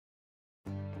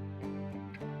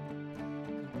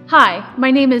Hi,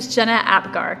 my name is Jenna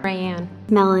Apgar. Rayanne.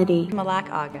 Melody.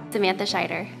 Malak Aga. Samantha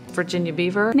Scheider. Virginia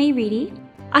Beaver. May Reedy.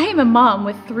 I am a mom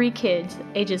with 3 kids,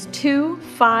 ages 2,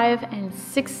 5, and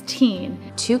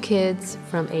 16. 2 kids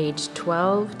from age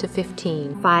 12 to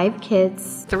 15. 5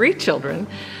 kids. 3 children,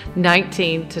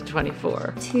 19 to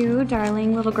 24. 2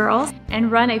 darling little girls. And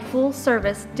run a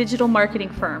full-service digital marketing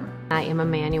firm. I am a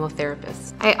manual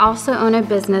therapist. I also own a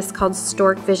business called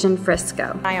Stork Vision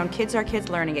Frisco. I own Kids Are Kids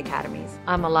Learning Academies.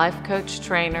 I'm a life coach,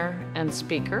 trainer, and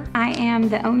speaker. I am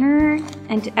the owner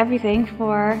and everything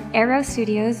for Aero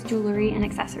Studios Jewelry and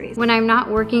Accessories. When I'm not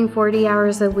working 40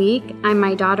 hours a week, I'm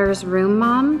my daughter's room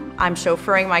mom. I'm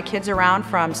chauffeuring my kids around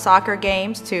from soccer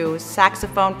games to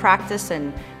saxophone practice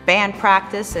and band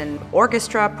practice and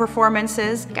orchestra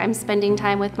performances. I'm spending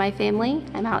time with my family.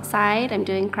 I'm outside, I'm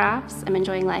doing crafts, I'm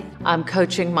enjoying life. I'm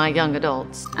coaching my young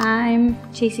adults. I'm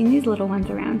chasing these little ones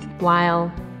around.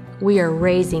 While we are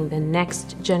raising the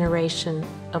next generation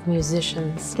of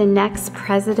musicians. The next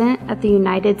president of the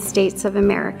United States of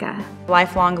America.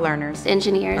 Lifelong learners.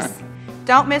 Engineers.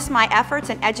 Don't miss my efforts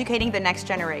in educating the next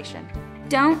generation.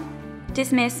 Don't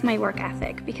dismiss my work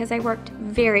ethic because I worked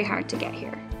very hard to get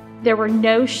here. There were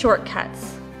no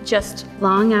shortcuts, just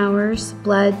Long hours,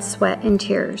 blood, sweat, and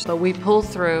tears. But we pull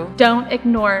through. don't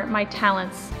ignore my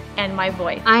talents and my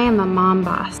voice. I am a mom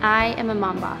boss. I am a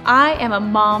mom boss. I am a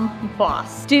mom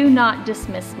boss. Do not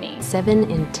dismiss me. 7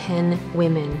 in 10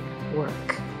 women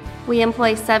work. We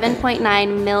employ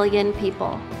 7.9 million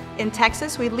people. In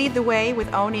Texas, we lead the way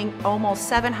with owning almost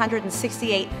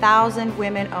 768,000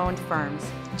 women-owned firms.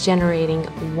 Generating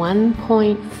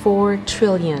 1.4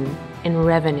 trillion in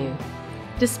revenue.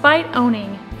 Despite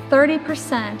owning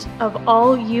 30% of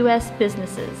all U.S.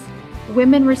 businesses,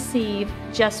 women receive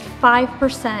just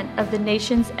 5% of the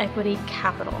nation's equity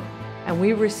capital. And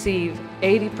we receive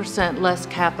 80% less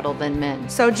capital than men.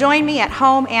 So join me at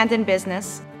home and in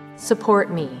business.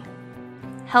 Support me.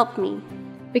 Help me.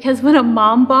 Because when a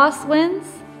mom boss wins,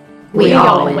 We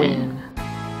all win.